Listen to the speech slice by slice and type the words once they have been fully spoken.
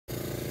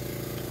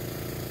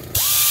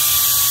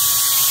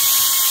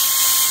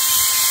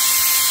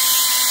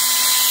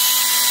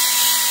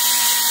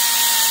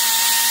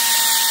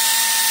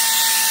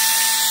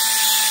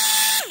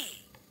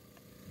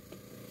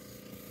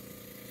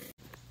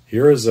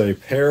Here is a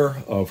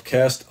pair of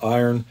cast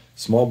iron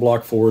small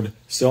block Ford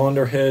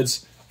cylinder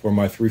heads for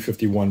my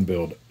 351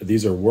 build.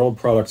 These are World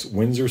Products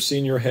Windsor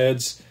Senior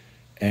heads,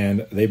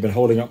 and they've been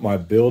holding up my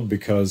build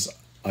because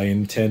I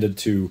intended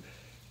to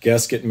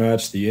gasket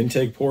match the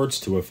intake ports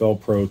to a Fel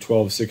Pro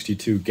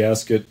 1262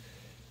 gasket.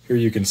 Here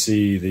you can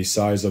see the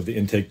size of the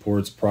intake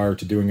ports prior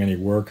to doing any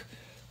work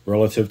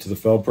relative to the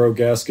Fel Pro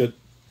gasket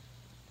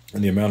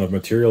and the amount of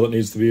material that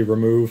needs to be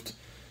removed.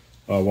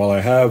 While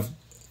I have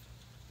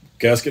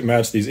gasket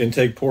matched these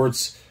intake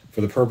ports,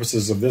 for the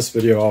purposes of this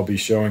video I'll be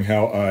showing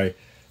how I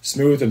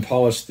smooth and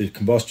polish the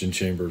combustion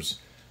chambers.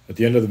 At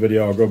the end of the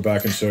video I'll go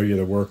back and show you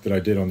the work that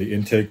I did on the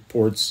intake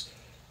ports,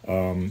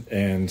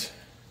 and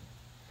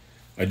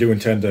I do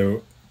intend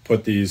to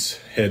put these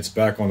heads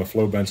back on the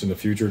flow bench in the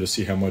future to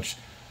see how much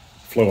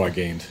flow I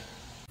gained.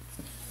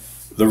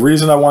 The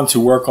reason I want to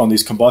work on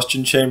these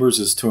combustion chambers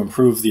is to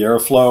improve the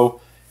airflow,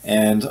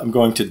 and I'm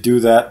going to do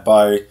that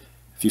by,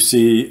 if you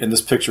see in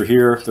this picture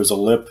here, there's a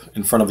lip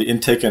in front of the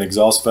intake and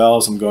exhaust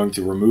valves. I'm going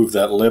to remove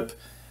that lip,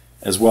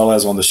 as well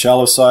as on the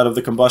shallow side of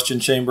the combustion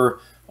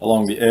chamber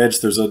along the edge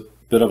there's a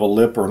bit of a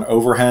lip or an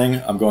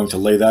overhang. I'm going to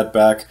lay that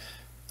back,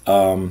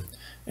 and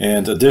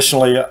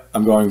additionally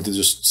I'm going to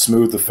just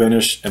smooth the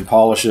finish and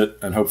polish it,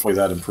 and hopefully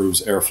that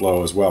improves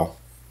airflow as well.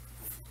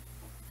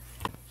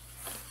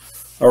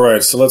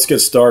 Alright, so let's get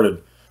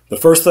started. The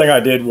first thing I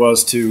did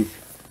was to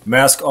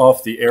mask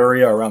off the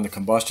area around the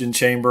combustion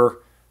chamber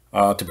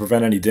to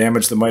prevent any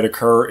damage that might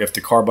occur if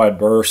the carbide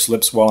burr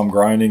slips while I'm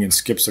grinding and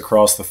skips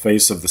across the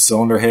face of the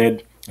cylinder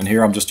head. And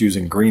here I'm just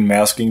using green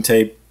masking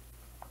tape.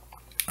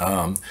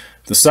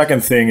 The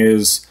second thing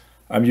is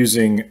I'm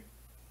using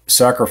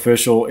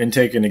sacrificial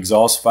intake and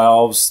exhaust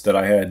valves that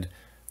I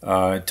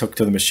had took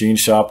to the machine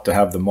shop to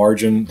have the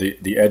margin,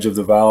 the edge of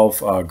the valve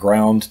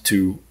ground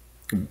to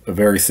a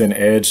very thin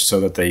edge so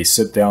that they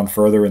sit down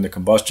further in the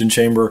combustion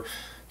chamber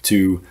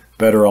to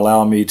better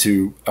allow me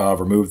to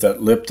remove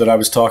that lip that I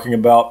was talking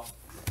about.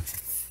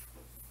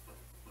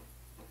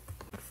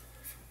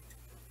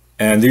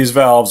 And these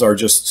valves are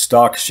just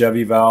stock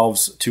Chevy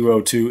valves,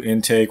 202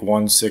 intake,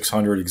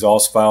 1600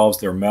 exhaust valves.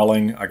 They're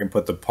Melling. I can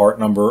put the part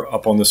number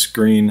up on the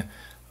screen.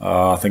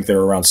 I think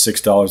they're around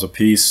 $6 a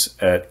piece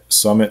at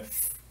Summit.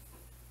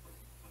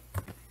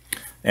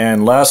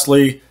 And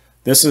lastly,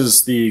 this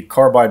is the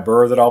carbide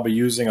burr that I'll be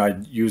using. I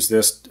use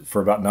this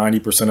for about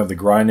 90% of the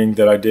grinding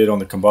that I did on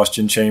the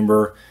combustion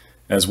chamber,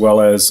 as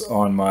well as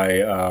on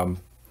my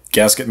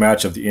gasket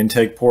match of the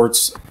intake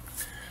ports.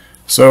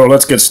 So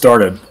let's get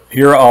started.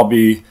 Here I'll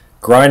be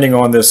grinding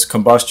on this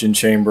combustion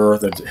chamber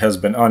that has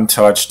been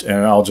untouched,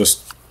 and I'll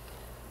just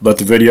let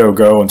the video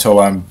go until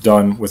I'm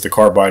done with the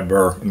carbide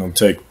burr, and it'll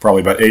take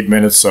probably about 8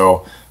 minutes.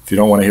 So if you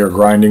don't want to hear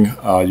grinding,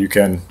 you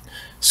can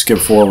skip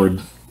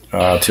forward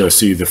to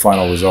see the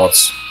final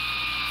results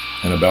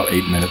in about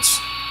 8 minutes.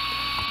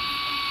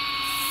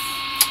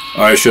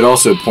 I should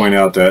also point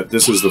out that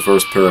this is the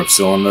first pair of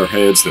cylinder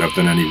heads that I've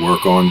done any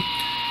work on.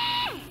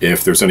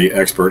 If there's any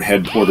expert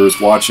head porters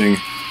watching,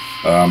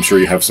 I'm sure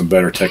you have some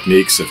better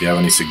techniques. If you have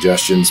any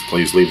suggestions,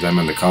 please leave them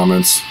in the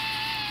comments.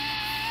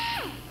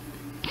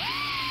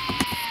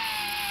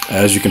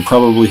 As you can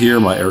probably hear,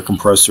 my air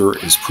compressor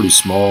is pretty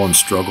small and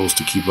struggles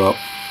to keep up.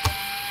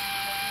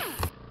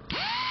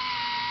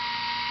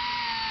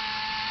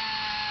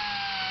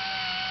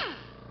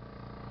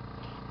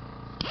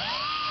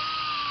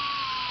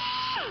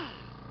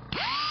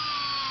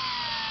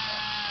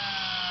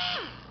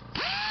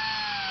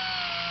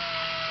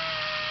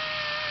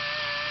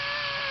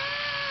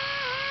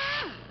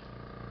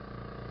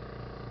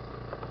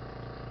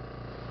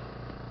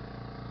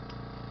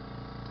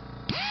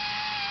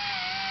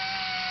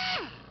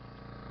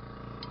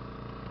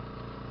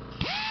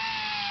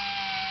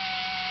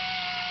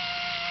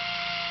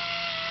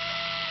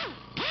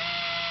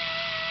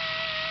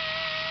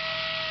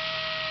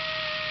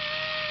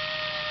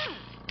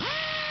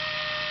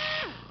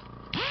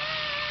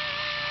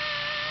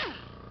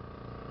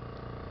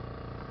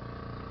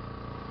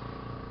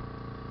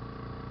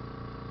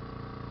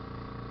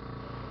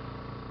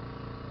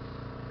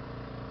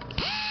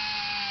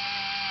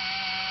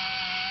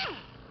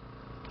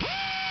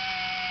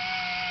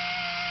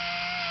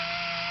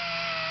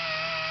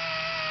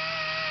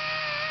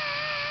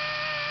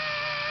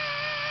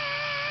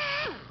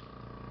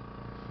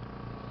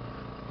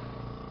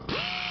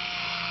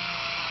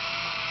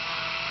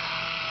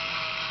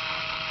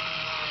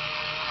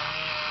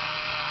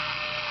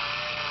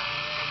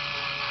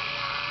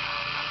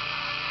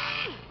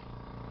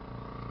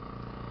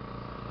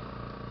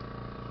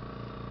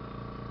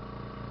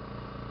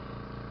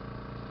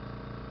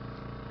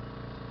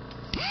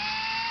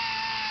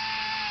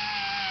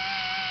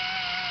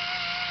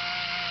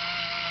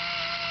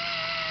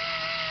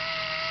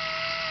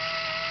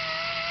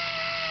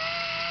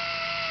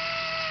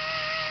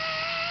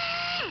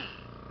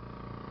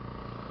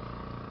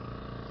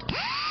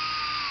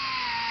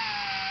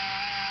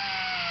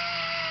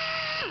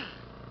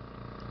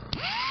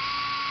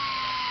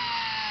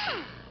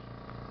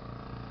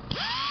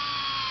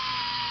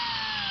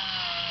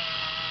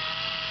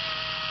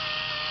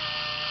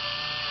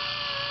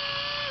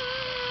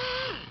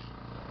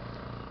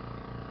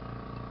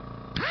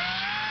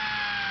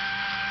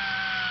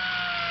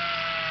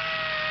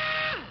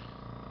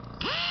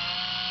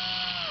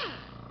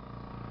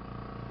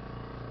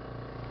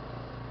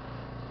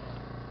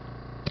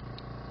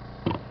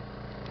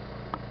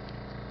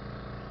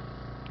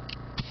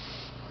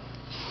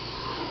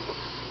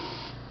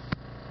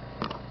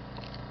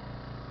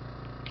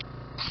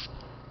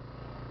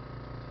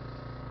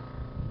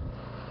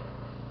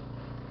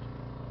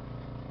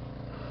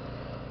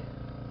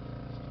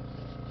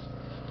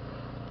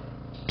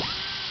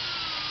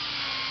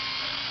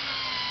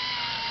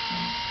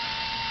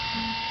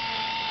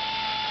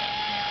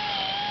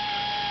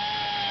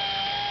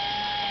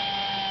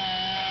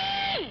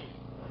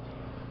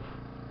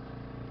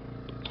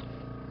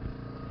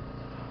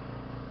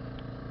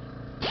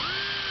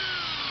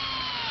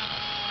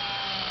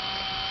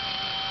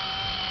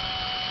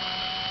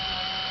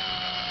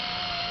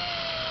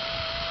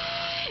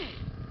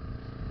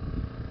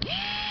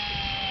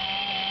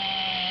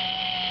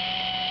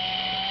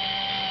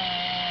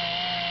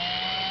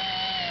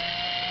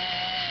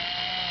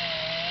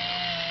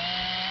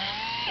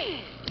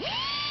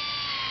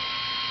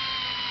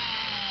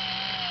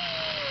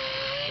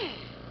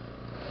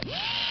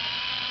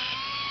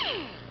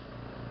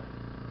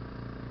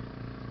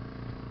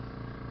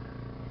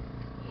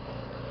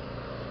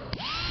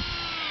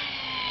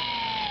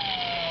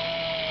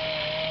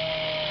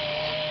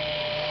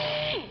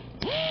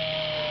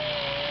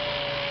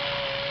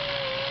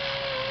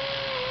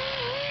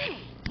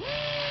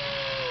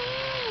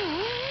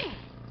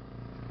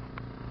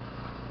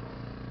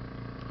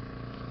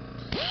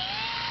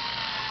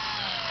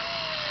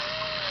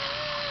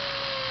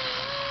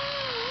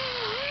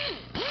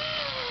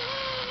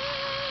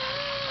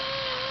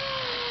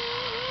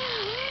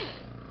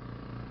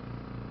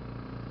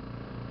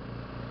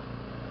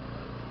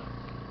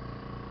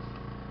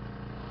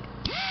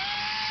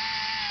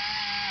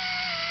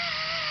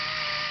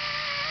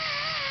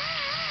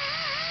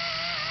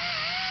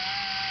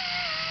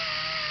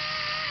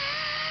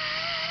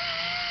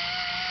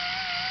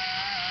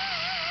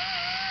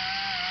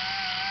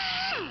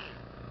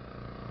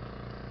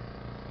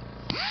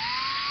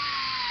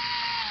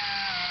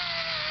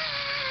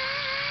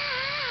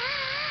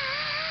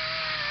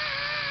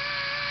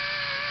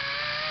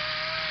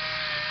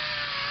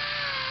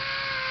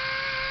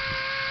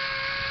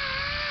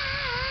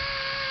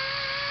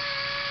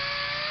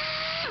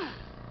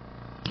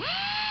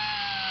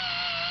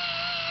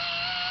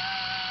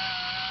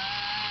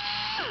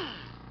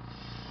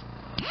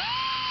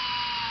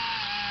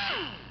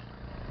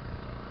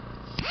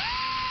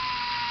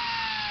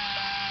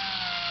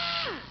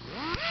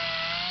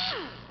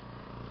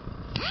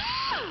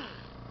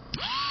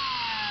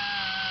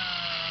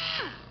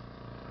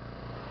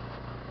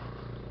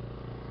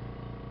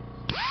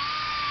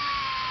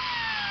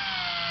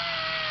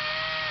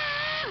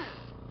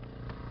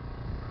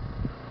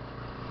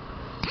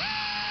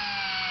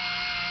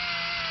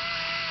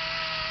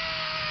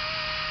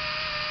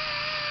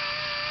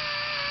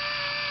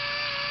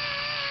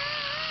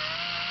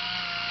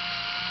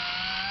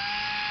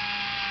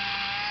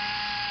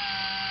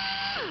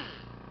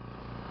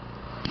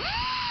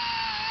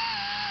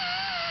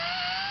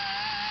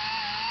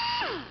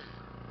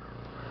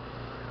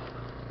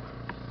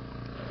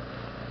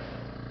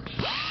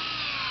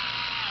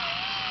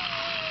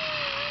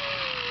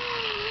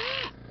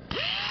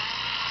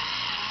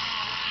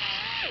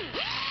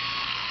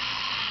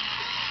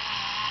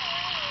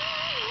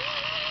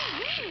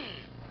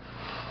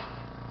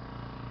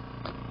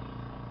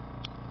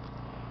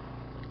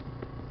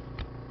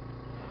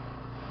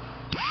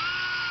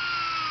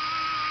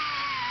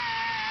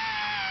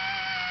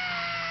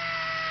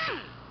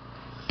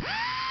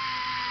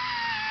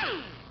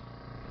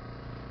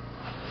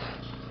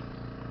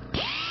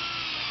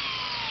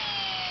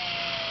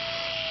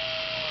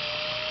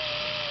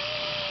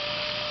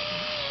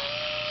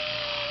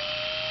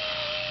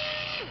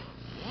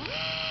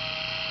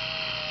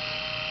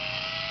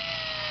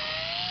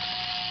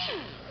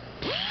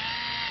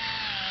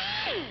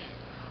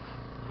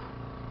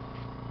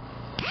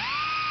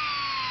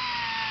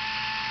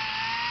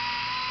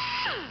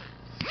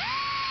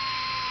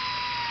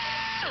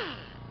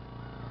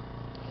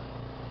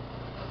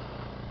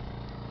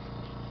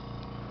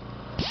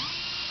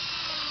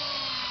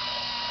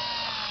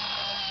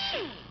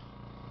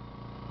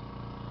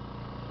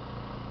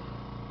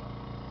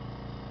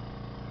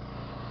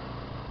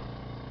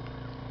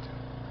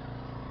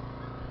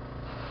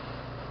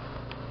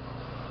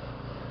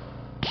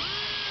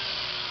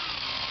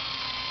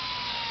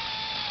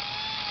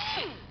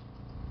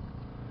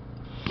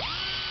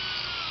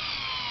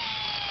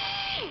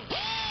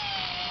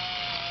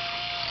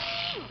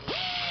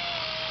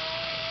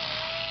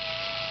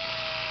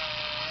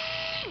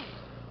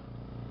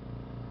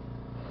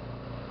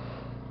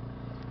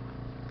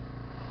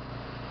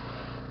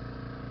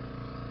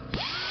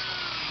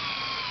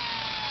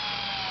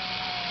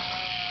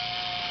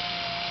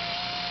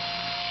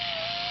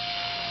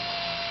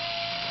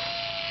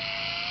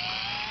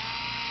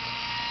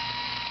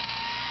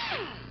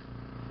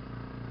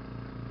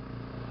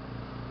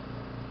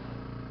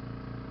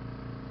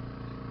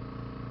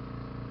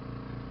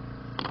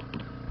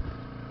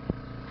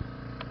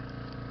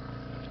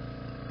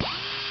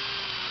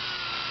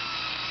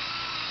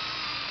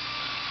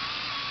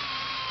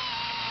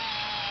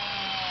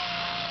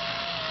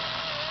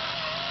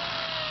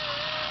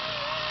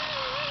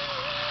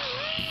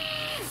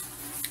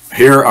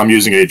 Here I'm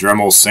using a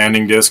Dremel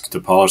sanding disc to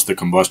polish the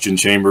combustion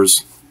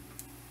chambers.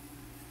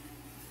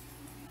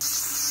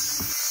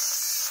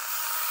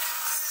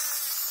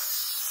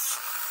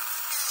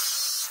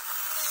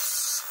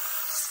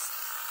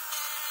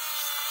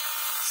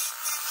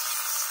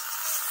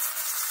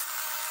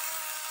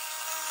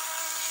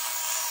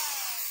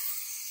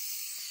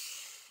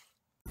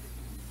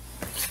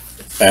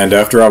 And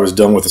after I was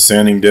done with the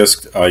sanding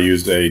disc, I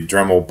used a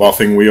Dremel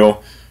buffing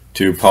wheel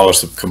to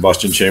polish the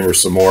combustion chamber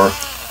some more.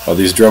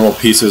 These Dremel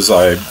pieces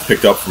I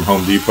picked up from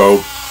Home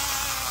Depot.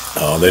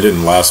 They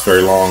didn't last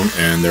very long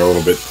and they're a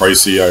little bit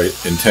pricey. I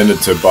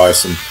intended to buy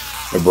some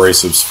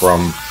abrasives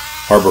from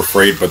Harbor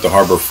Freight, but the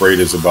Harbor Freight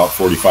is about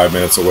 45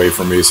 minutes away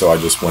from me, so I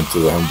just went to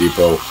the Home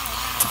Depot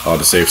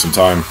to save some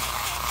time.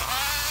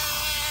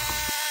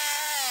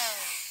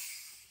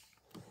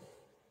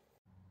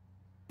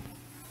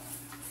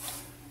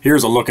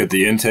 Here's a look at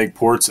the intake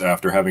ports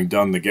after having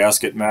done the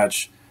gasket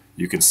match.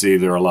 You can see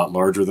they're a lot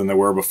larger than they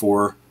were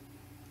before.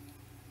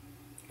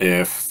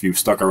 If you've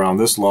stuck around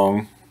this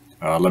long,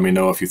 let me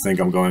know if you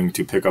think I'm going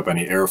to pick up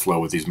any airflow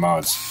with these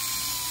mods.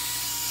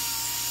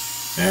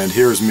 And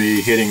here's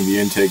me hitting the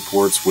intake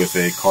ports with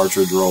a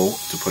cartridge roll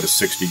to put a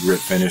 60 grit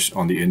finish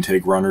on the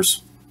intake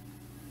runners.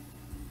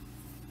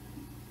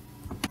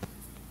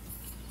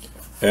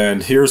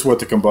 And here's what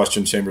the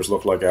combustion chambers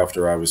look like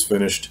after I was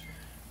finished.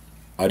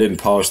 I didn't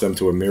polish them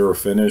to a mirror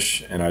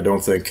finish, and I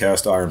don't think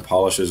cast iron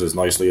polishes as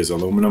nicely as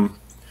aluminum,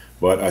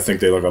 but I think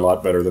they look a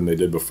lot better than they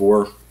did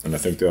before, and I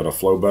think they ought to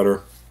flow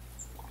better.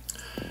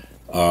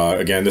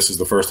 Again, this is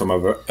the first time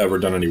I've ever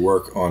done any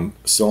work on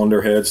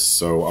cylinder heads,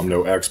 so I'm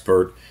no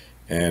expert,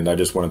 and I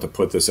just wanted to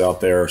put this out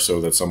there so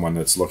that someone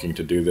that's looking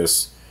to do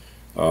this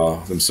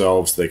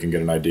themselves, they can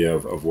get an idea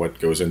of what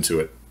goes into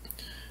it.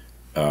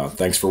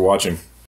 Thanks for watching.